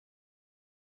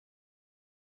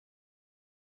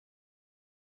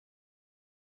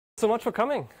so much for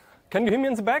coming. Can you hear me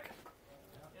in the back?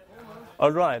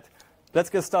 All right. Let's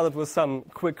get started with some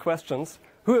quick questions.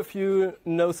 Who of you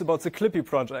knows about the Clippy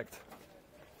project?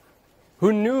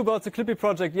 Who knew about the Clippy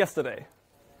project yesterday?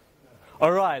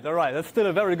 All right. That's still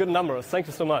a very good number. Thank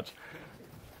you so much.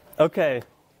 Okay.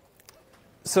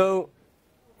 So,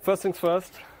 first things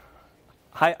first.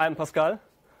 Hi, I'm Pascal.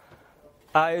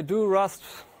 I do Rust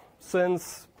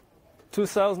since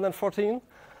 2014.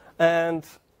 And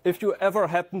if you ever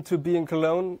happen to be in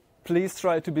Cologne, please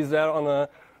try to be there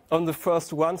on the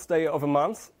first Wednesday of a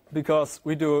month, because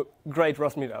we do great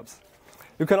Rust meetups.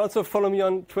 You can also follow me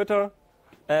on Twitter,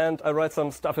 and I write some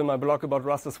stuff in my blog about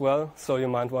Rust as well, so you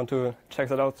might want to check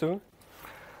that out too.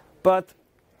 But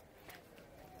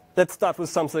let's start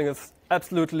with something that's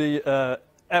absolutely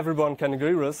everyone can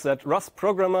agree with, that Rust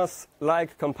programmers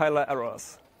like compiler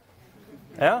errors.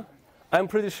 Yeah? I'm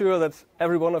pretty sure that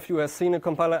every one of you has seen a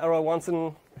compiler error once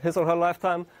in his or her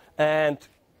lifetime, and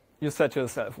you said to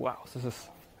yourself, wow, this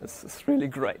is really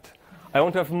great. I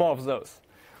want to have more of those.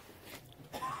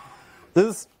 This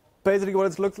is basically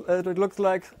what it looks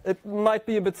like. It might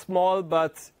be a bit small,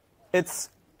 but it's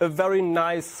a very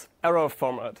nice error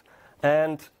format.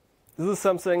 And this is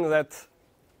something that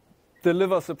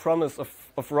delivers the promise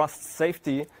of Rust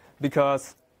safety,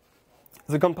 because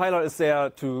the compiler is there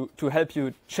to help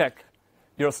you check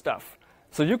your stuff.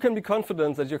 So you can be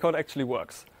confident that your code actually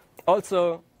works.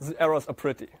 Also, the errors are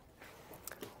pretty.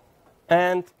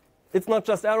 And it's not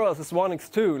just errors, it's warnings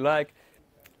too. Like,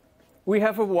 we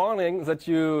have a warning that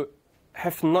you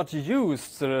have not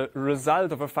used the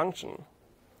result of a function.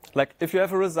 Like, if you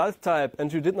have a result type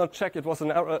and you did not check it was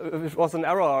an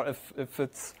error, if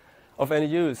it's of any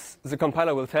use, the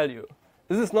compiler will tell you.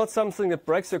 This is not something that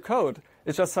breaks your code.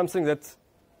 It's just something that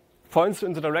points you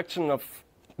in the direction of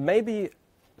maybe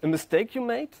a mistake you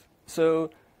made, so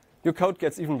your code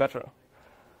gets even better.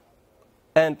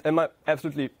 And my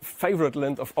absolutely favorite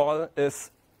lint of all is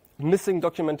missing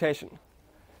documentation.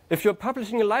 If you're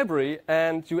publishing a library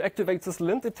and you activate this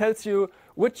lint, it tells you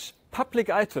which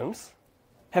public items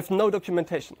have no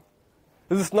documentation.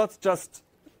 This is not just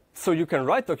so you can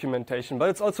write documentation, but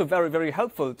it's also very, very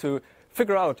helpful to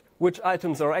figure out which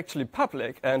items are actually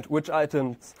public and which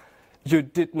items you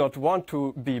did not want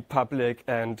to be public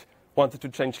and wanted to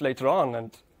change later on,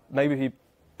 and maybe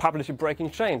publish a breaking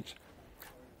change.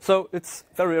 So it's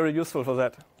very, very useful for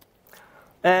that.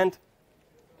 And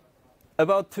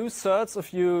about 2/3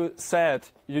 of you said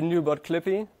you knew about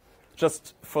Clippy.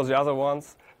 Just for the other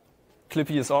ones,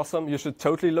 Clippy is awesome. You should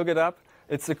totally look it up.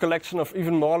 It's a collection of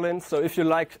even more lints. So if you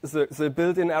like the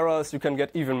built-in errors, you can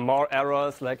get even more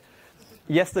errors. Like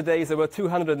yesterday, there were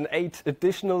 208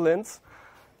 additional lints.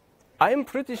 I'm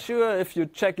pretty sure if you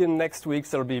check in next week,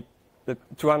 there'll be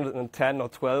 210 or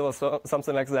 12 or so,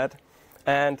 something like that.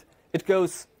 And it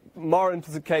goes more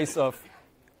into the case of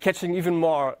catching even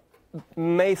more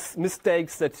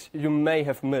mistakes that you may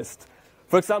have missed.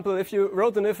 For example, if you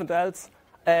wrote an if and else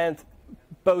and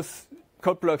both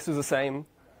code blocks do the same,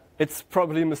 it's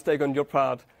probably a mistake on your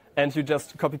part, and you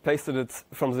just copy-pasted it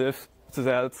from the if to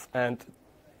the else and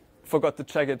forgot to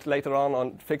check it later on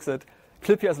and fix it.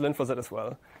 Clippy has a lint for that as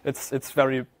well. It's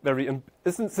very, very,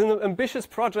 it's an ambitious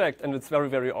project, and it's very,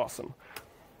 very awesome.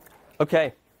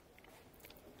 Okay.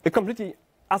 A completely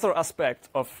other aspect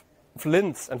of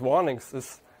lints and warnings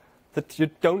is that you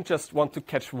don't just want to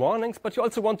catch warnings, but you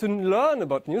also want to learn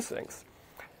about new things.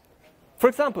 For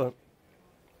example,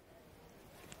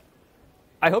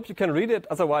 I hope you can read it,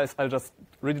 otherwise I'll just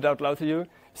read it out loud to you.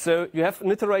 So you have an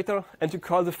iterator, and you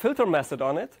call the filter method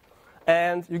on it,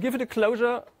 and you give it a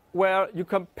closure where you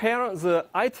compare the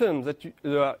item that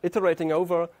you are iterating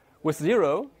over with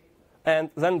 0, and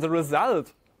then the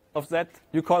result of that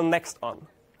you call next on.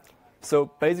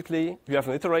 So basically, you have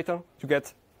an iterator, you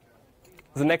get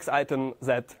the next item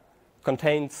that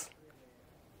contains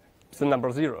the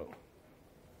number 0.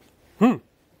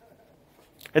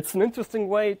 It's an interesting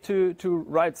way to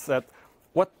write that.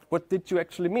 What did you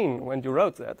actually mean when you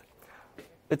wrote that?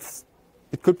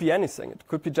 It could be anything. It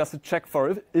could be just a check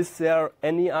for is there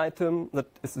any item that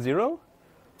is 0?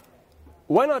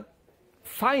 Why not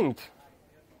find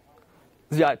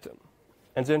the item?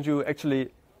 And then you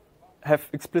actually have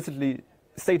explicitly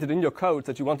stated in your code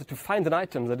that you wanted to find an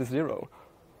item that is 0.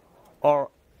 Or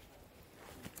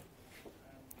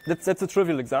that's a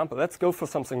trivial example. Let's go for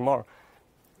something more.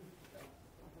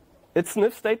 It's an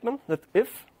if statement that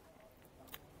if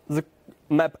the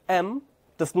map M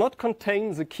does not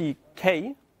contain the key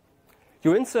K,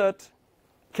 you insert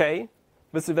K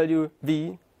with the value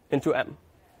V into M.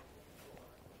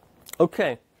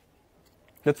 Okay,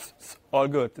 that's all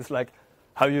good. It's like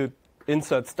how you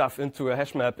insert stuff into a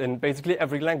hash map in basically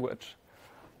every language.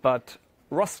 But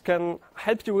Rust can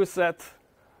help you with that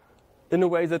in a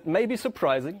way that may be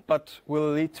surprising, but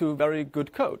will lead to very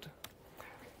good code.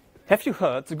 Have you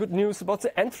heard the good news about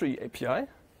the entry API?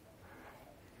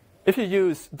 If you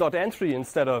use .entry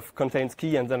instead of contains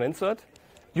key and then insert,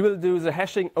 you will do the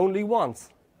hashing only once.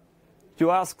 You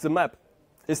ask the map,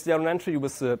 is there an entry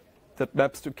with that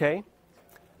maps to k?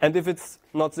 And if it's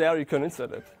not there, you can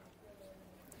insert it.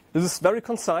 This is very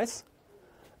concise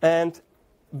and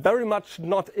very much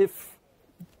not if,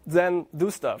 then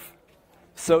do stuff.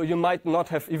 So you might not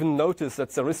have even noticed that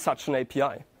there is such an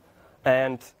API.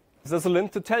 And there's a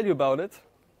link to tell you about it.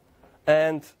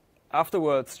 And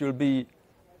afterwards, you'll be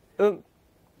a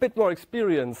bit more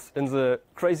experienced in the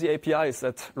crazy APIs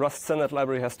that Rust standard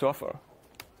library has to offer.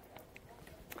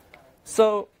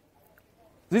 So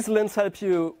these links help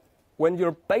you when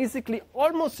you're basically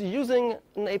almost using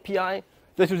an API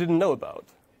that you didn't know about.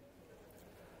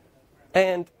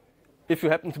 And if you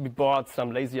happen to be bored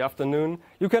some lazy afternoon,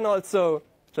 you can also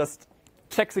just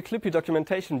check the Clippy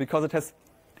documentation because it has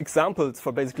examples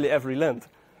for basically every lint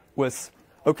with,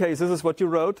 okay, this is what you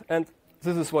wrote, and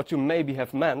this is what you maybe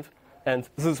have meant, and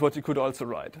this is what you could also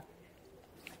write.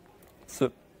 It's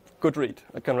a good read.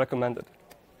 I can recommend it.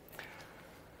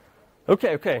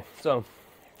 Okay, so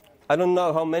I don't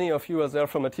know how many of you were there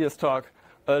from Matthias' talk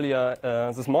earlier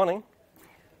this morning.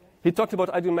 He talked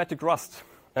about idiomatic Rust,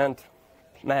 and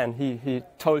man, he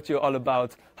told you all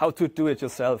about how to do it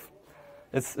yourself.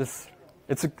 It's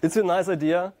a nice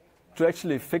idea to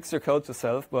actually fix your code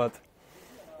yourself, but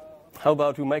how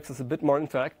about we make this a bit more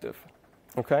interactive?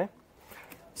 Okay?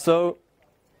 So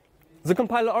the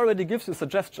compiler already gives you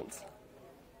suggestions.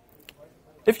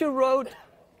 If you wrote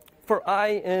for I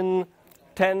in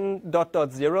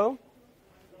 10.0,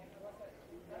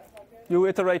 you're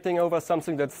iterating over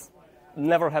something that's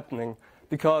never happening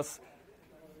because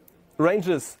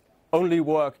ranges only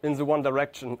work in the one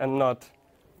direction and not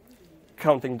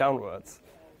counting downwards.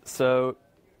 So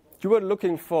you were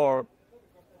looking for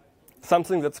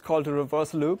something that's called a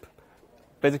reverse loop.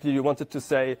 Basically, you wanted to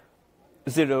say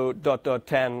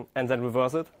 0.10 and then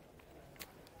reverse it.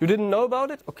 You didn't know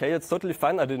about it? Okay, it's totally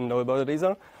fine. I didn't know about it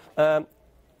either.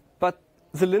 But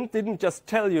the lint didn't just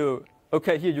tell you,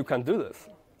 okay, here you can do this.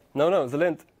 No, the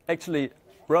lint actually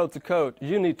wrote the code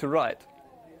you need to write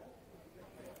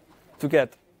to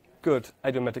get good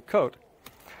idiomatic code.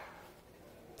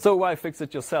 So why fix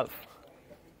it yourself?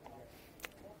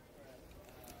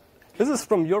 This is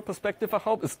from your perspective, I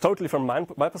hope. It's totally from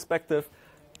my perspective.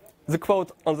 The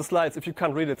quote on the slides, if you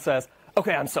can't read it, says,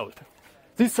 okay, I'm sold.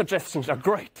 These suggestions are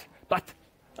great, but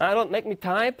don't make me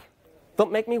type,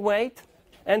 don't make me wait,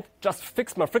 and just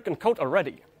fix my frickin' code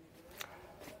already.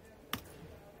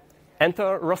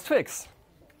 Enter rustfix.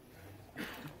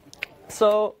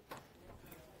 So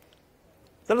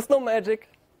there is no magic,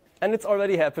 and it's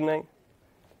already happening.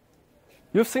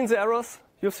 You've seen the errors,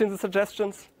 you've seen the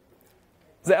suggestions.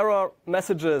 The error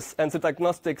messages and the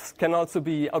diagnostics can also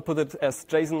be outputted as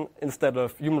JSON instead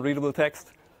of human-readable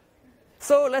text.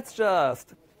 So let's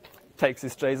just take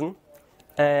this JSON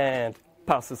and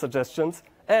pass the suggestions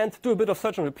and do a bit of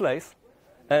search and replace,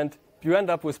 and you end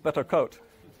up with better code.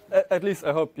 At least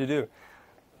I hope you do.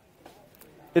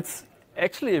 It's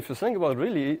actually, if you think about it,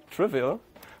 really trivial.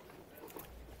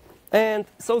 And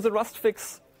so the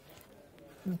rustfix,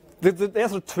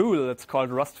 there's a tool that's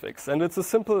called rustfix, and it's a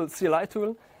simple CLI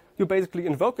tool. You basically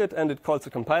invoke it, and it calls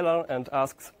the compiler and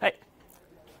asks, hey,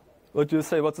 what do you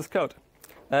say about this code?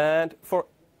 And for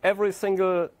every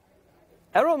single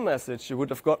error message you would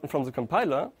have gotten from the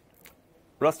compiler,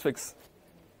 rustfix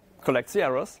collects the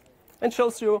errors and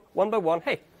shows you one by one,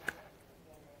 hey,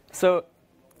 so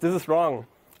this is wrong,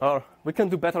 or we can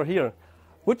do better here.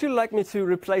 Would you like me to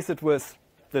replace it with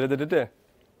da-da-da-da-da?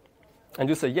 And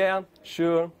you say, yeah,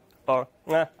 sure, or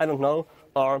nah, I don't know,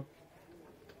 or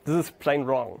this is plain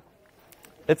wrong.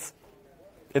 It's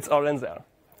all in there.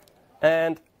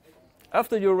 And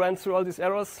after you ran through all these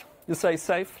errors, you say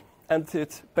save, and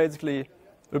it basically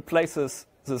replaces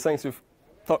the things you've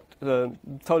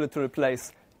told it to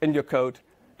replace in your code.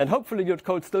 And hopefully your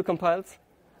code still compiles,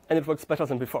 and it works better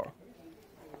than before.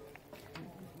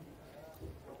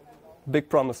 Big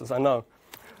promises, I know.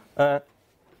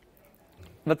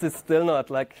 But it's still not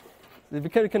like, we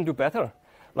can do better.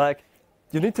 Like,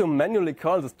 you need to manually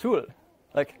call this tool.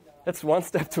 Like, that's one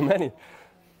step too many.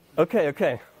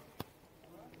 Okay.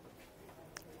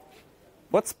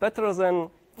 What's better than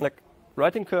like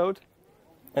writing code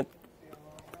and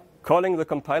calling the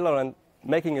compiler and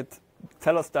making it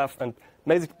tell us stuff and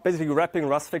basically wrapping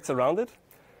rustfix around it?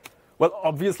 Well,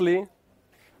 obviously,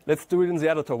 let's do it in the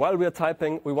editor. While we are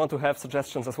typing, we want to have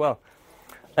suggestions as well.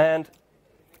 And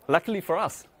luckily for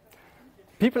us,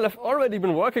 people have already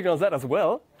been working on that as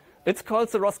well. It's called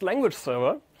the Rust language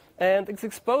server, and it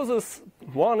exposes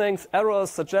warnings, errors,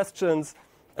 suggestions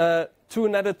to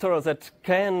an editor that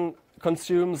can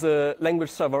consume the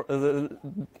language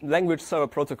server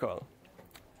protocol.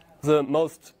 The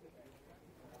most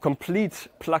complete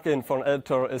plugin for an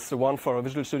editor is the one for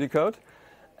Visual Studio Code,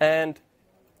 and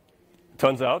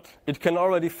turns out it can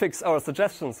already fix our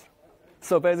suggestions.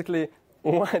 So basically,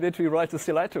 why did we write the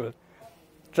CLI tool?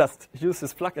 Just use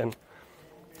this plugin.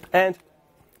 And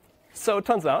so it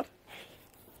turns out,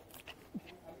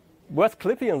 where's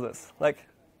Clippy in this? Like,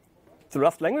 the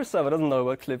Rust language server doesn't know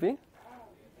about Clippy.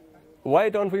 Why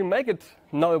don't we make it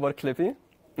know about Clippy?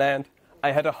 And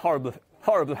I had a horrible,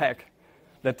 horrible hack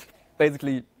that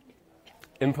basically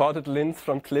imported lints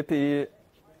from Clippy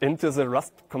into the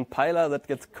Rust compiler that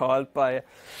gets called by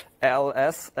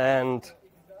ls, and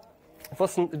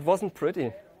it wasn't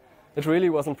pretty. It really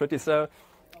wasn't pretty. So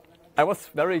I was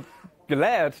very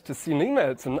glad to see an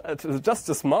email just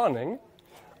this morning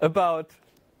about,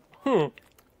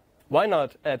 why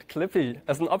not add Clippy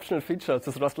as an optional feature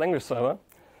to the Rust language server?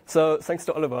 So thanks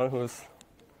to Oliver, who's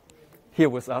here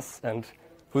with us and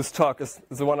whose talk is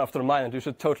the one after mine, and you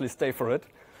should totally stay for it.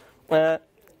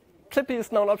 Clippy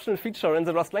is now an optional feature in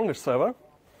the Rust language server.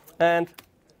 And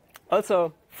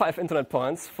also 5 internet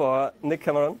points for Nick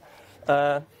Cameron.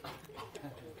 This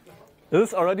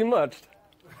is already merged.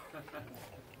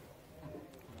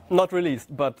 Not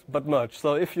released, but merged.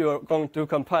 So if you're going to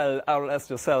compile RLS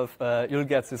yourself, you'll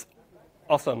get this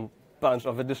awesome bunch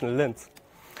of additional lints.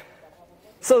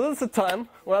 So this is the time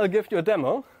where I'll give you a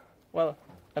demo. Well,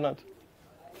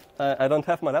 I don't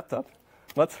have my laptop,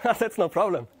 but that's no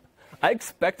problem. I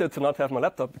expected to not have my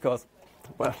laptop because,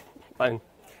 well, it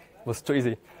was too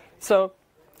easy. So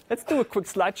let's do a quick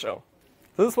slideshow.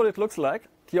 This is what it looks like.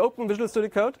 You open Visual Studio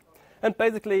Code and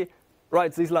basically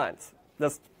write these lines.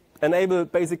 Just enable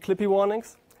basic Clippy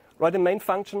warnings, write a main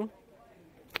function,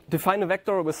 define a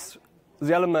vector with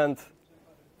the element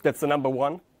that's the number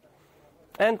 1,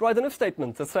 and write an if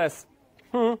statement that says,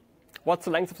 what's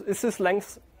the length? Is this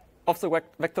length of the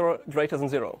vector greater than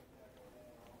 0?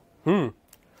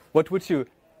 What would you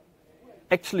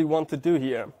actually want to do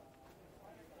here?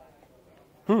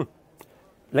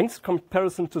 Length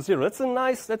comparison to 0. That's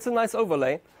a nice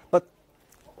overlay. But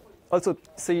also,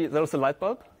 see, there's a light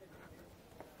bulb.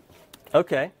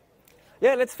 OK.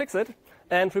 Yeah, let's fix it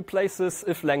and replace this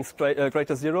if length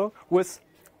greater 0 with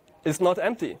is not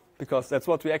empty, because that's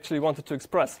what we actually wanted to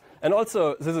express. And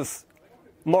also, this is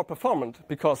more performant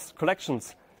because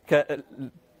collections that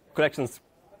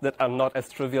are not as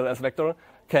trivial as vector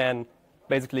can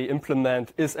basically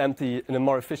implement is empty in a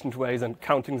more efficient way than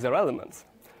counting their elements.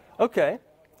 OK,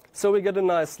 so we get a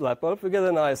nice light bulb, we get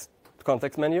a nice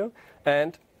context menu,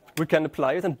 and we can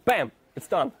apply it, and bam, it's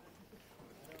done.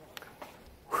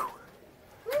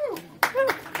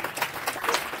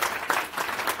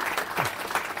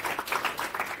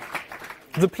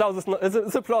 The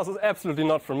applause is absolutely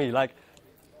not for me. Like,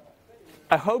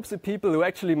 I hope the people who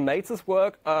actually made this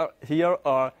work are here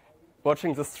or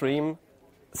watching the stream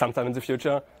sometime in the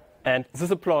future, and this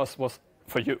applause was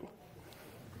for you.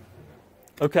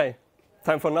 OK,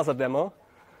 time for another demo.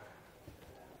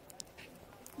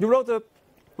 You wrote an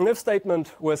if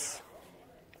statement with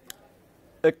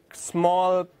a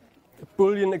small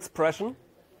Boolean expression.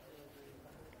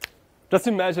 Just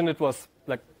imagine it was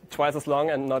like twice as long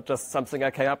and not just something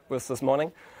I came up with this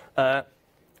morning.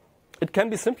 It can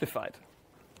be simplified.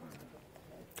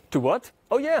 To what?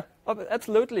 Oh, yeah,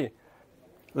 absolutely.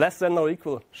 Less than or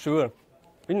equal, sure.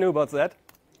 We knew about that.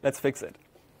 Let's fix it.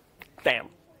 Damn.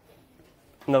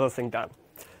 Another thing done.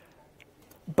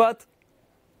 But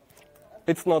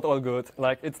it's not all good.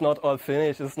 Like, it's not all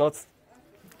finished. This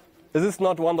is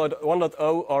not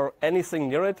 1.0 or anything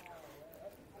near it.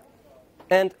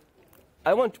 And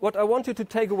what I want you to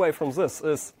take away from this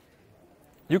is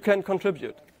you can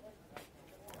contribute.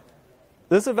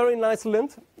 This is a very nice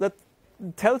lint that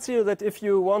tells you that if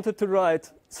you wanted to write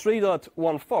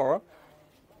 3.14,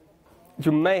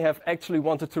 you may have actually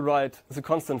wanted to write the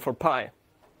constant for pi.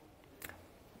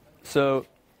 So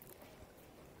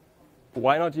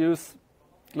why not use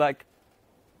like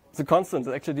the constant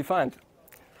that's actually defined?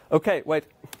 OK, wait,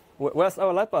 where's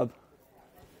our light bulb?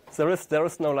 There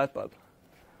is no light bulb,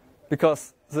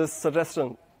 because this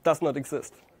suggestion does not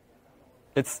exist.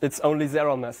 It's only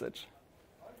 0 message.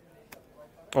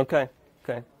 OK.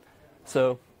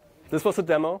 So this was a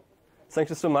demo. Thank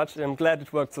you so much. I'm glad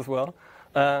it works as well.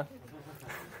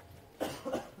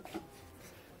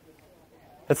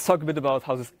 Let's talk a bit about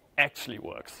how this actually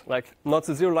works. Like, not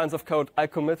the 0 lines of code I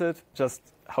committed, just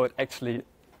how it actually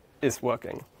is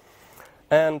working.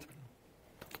 And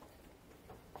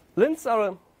lints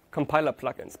are compiler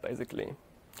plugins, basically.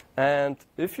 And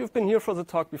if you've been here for the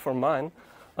talk before mine,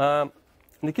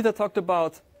 Nikita talked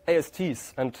about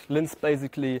ASTs, and lints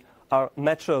basically are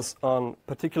matches on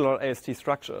particular AST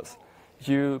structures.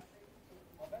 You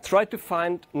try to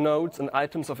find nodes and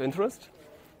items of interest,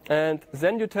 and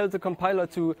then you tell the compiler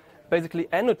to basically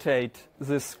annotate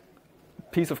this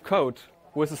piece of code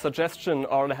with a suggestion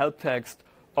or a help text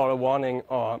or a warning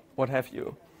or what have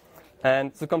you.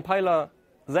 And the compiler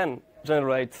then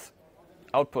generates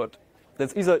output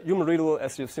that's either human readable,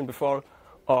 as you've seen before,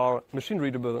 or machine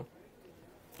readable,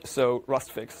 so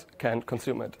rustfix can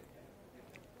consume it.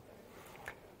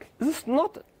 This is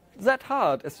not that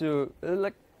hard as you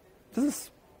like. This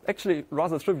is actually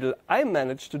rather trivial. I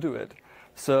managed to do it.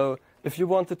 So if you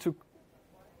wanted to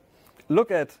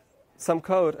look at some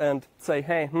code and say,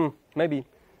 hey, maybe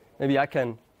I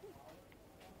can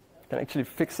actually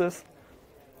fix this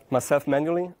myself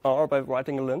manually or by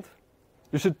writing a lint,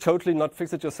 you should totally not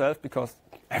fix it yourself, because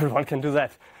everyone can do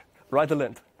that. Write a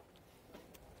lint.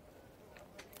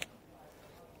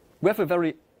 We have a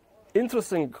very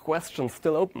interesting question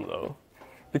still open, though,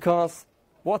 because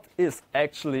what is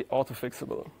actually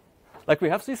auto-fixable? Like, we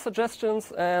have these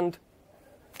suggestions, and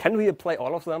can we apply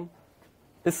all of them?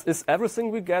 Is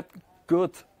everything we get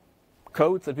good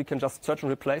code that we can just search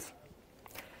and replace?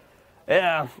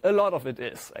 Yeah, a lot of it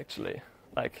is, actually.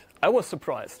 Like, I was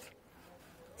surprised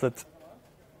that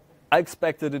I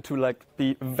expected it to like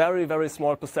be very, very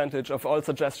small percentage of all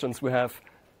suggestions we have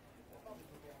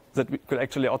that we could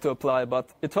actually auto-apply,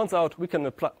 but it turns out we can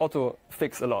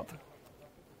auto-fix a lot.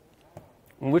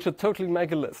 We should totally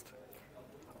make a list.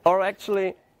 Or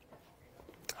actually,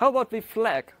 how about we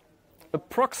flag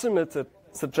approximated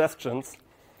suggestions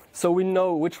so we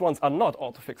know which ones are not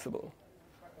auto-fixable?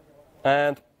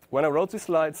 And when I wrote these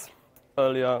slides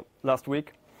earlier last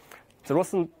week, there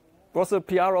was a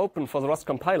PR open for the Rust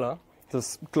compiler,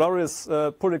 this glorious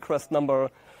pull request number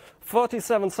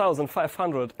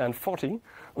 47,540,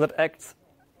 that adds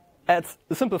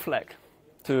a simple flag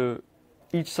to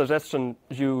each suggestion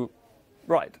you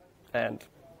write and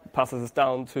passes this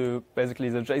down to basically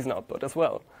the JSON output as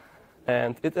well.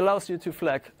 And it allows you to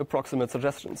flag approximate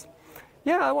suggestions.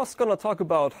 Yeah, I was going to talk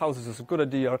about how this is a good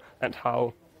idea and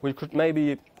how we could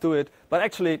maybe do it, but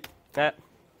actually,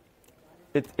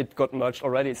 it got merged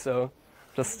already, so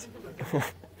just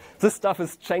this stuff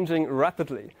is changing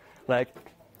rapidly. Like,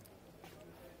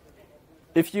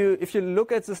 if you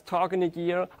look at this talk in a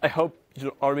year, I hope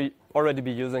you'll already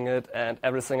be using it, and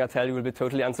everything I tell you will be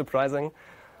totally unsurprising.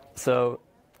 So,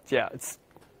 yeah, it's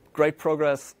great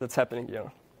progress that's happening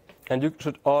here, and you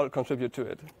should all contribute to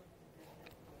it.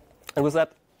 And with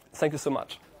that, thank you so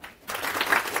much.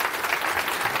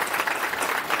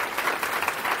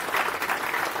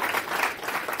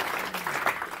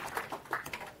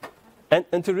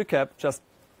 And to recap, just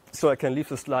so I can leave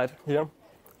the slide here,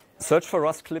 search for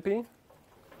Rust Clippy,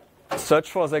 search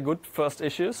for their good first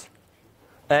issues,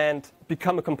 and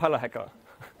become a compiler hacker.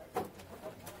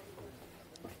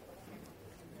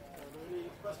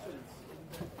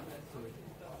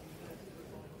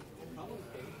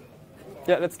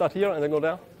 Yeah, let's start here and then go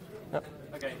there. Yeah.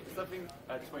 Okay, something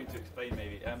I just wanted to explain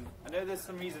maybe. I know there's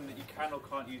some reason that you can or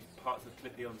can't use parts of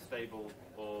Clippy on stable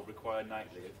or require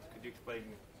nightly. Could you explain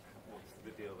what's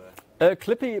the deal there?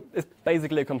 Clippy is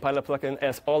basically a compiler plugin,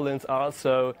 as all lints are,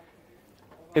 so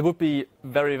it would be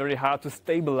very, very hard to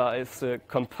stabilize the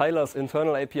compiler's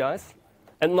internal APIs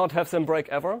and not have them break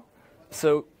ever.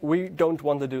 So we don't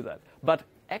want to do that. But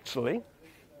actually,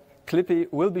 Clippy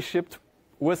will be shipped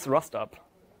with RustUp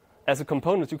as a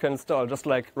component you can install, just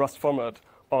like Rust format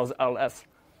or the RLS.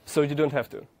 So you don't have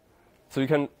to. So you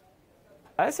can,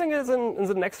 I think it's in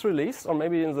the next release, or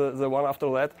maybe in the one after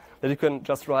that you can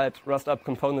just write RustUp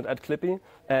component at Clippy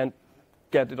and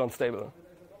get it on stable.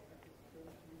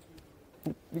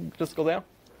 You just go there.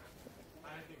 I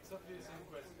think exactly the same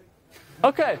question.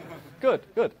 Okay, good.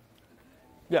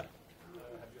 Yeah. Have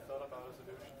you thought about a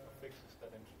solution for fixes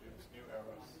that introduce new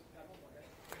errors?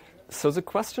 So the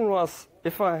question was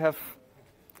if I have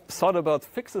thought about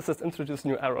fixes that introduce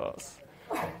new errors.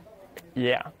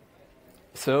 Yeah.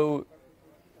 So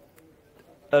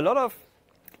a lot of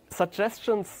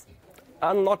suggestions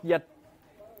are not yet.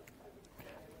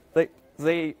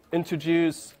 They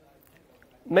introduce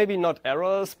maybe not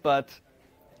errors, but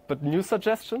new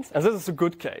suggestions. And this is a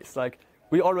good case. Like,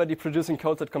 we're already producing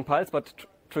code that compiles but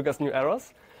triggers new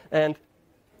errors. And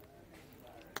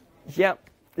yeah,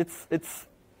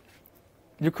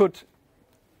 you could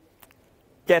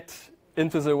get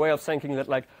into the way of thinking that,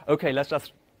 like, okay, let's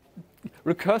just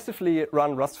recursively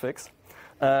run rustfix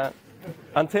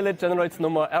until it generates no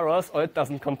more errors or it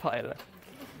doesn't compile.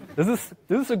 This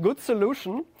is a good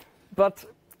solution, but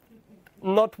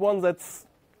not one that's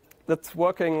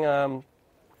working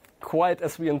quite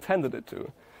as we intended it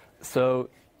to. So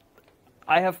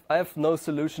I have no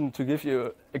solution to give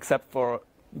you except for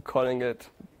calling it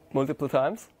multiple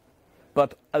times,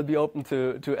 but I'll be open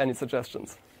to any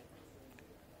suggestions.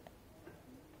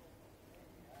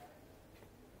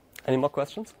 Any more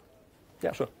questions?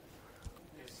 Yeah, sure.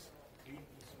 Is clean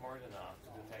smart enough to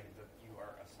detect that you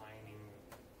are assigning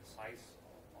the size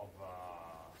of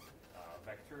a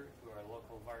vector to a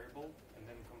local variable and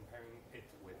then comparing it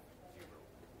with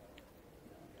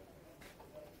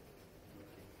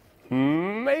 0?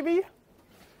 Maybe.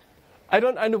 I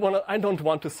don't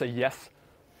want to say yes,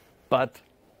 but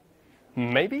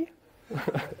maybe.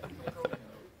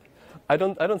 I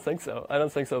don't think so. I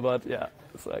don't think so. But yeah,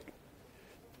 it's like,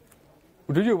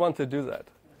 do you want to do that?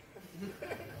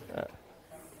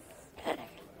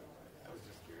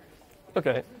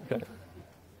 Okay. Okay.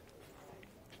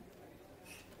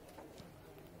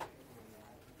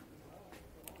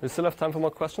 We still have time for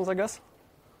more questions, I guess.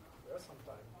 There's some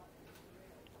time.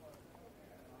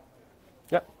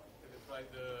 Yeah. Have you tried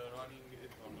running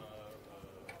it on a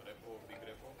repo, big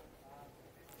repo?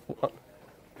 What?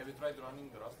 Have you tried running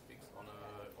the rustfix on a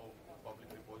public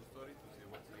repository to see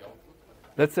what's the output?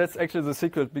 That's actually the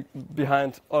secret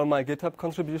behind all my GitHub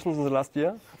contributions in the last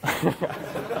year.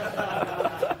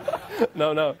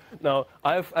 No.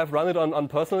 I've run it on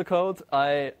personal code.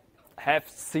 I have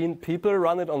seen people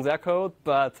run it on their code,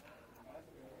 but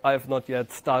I've not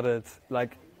yet started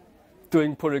like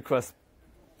doing pull requests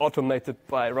automated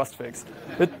by rustfix.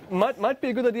 It might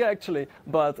be a good idea actually,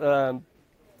 but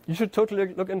you should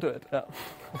totally look into it. Yeah.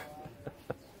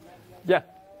 Yeah.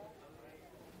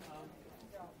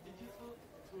 Did you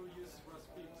to use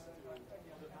rustfix to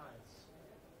modernize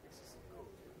existing code,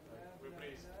 like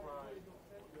replace try,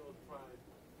 build, try,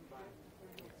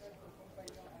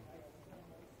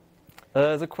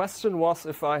 bind? The question was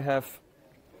if I have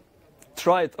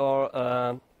tried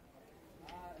or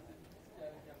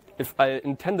if I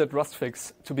intended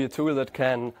rustfix to be a tool that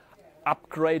can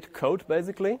upgrade code,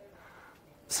 basically.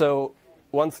 So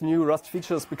once new Rust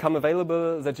features become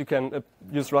available, that you can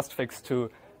use rustfix to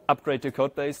upgrade your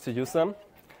code base to use them.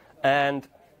 And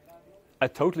I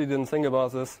totally didn't think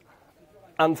about this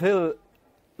until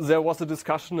there was a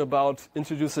discussion about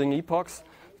introducing epochs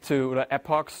or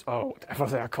whatever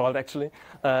they are called actually,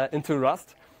 into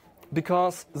Rust.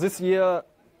 Because this year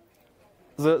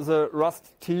the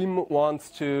Rust team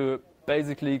wants to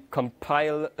basically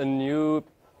compile a new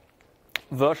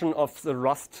version of the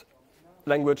Rust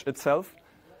language itself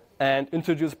and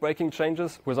introduce breaking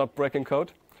changes without breaking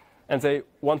code. And they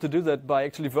want to do that by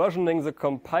actually versioning the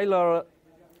compiler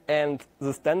and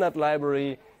the standard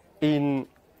library in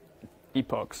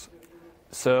epochs.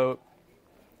 So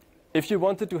if you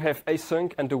wanted to have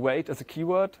async and await as a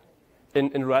keyword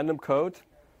in random code,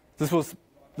 this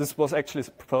was actually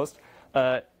proposed.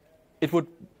 It would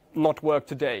not work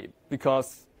today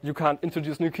because you can't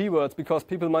introduce new keywords because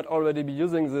people might already be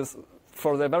using this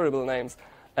for their variable names.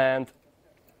 And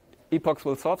epochs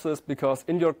will solve this because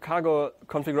in your cargo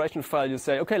configuration file you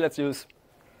say, okay, let's use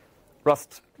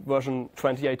Rust version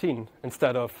 2018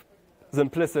 instead of the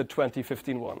implicit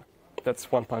 2015 one. That's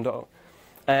 1.0.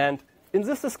 And in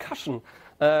this discussion,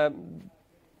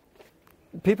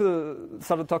 people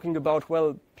started talking about,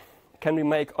 well, can we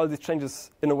make all these changes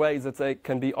in a way that they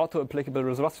can be auto-applicable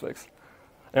with rustfix?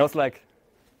 And I was like,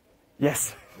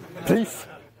 yes, please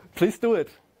do it.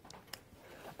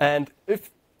 And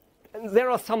if there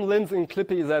are some lints in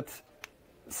Clippy that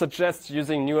suggest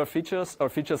using newer features or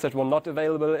features that were not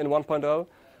available in 1.0,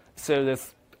 so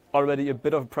there's already a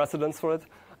bit of precedence for it.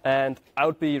 And I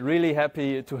would be really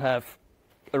happy to have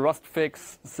a Rust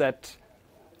fix that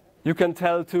you can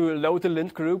tell to load a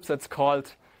lint group that's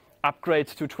called upgrade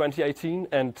to 2018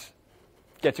 and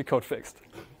get your code fixed.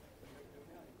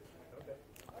 Okay.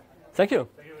 Thank you.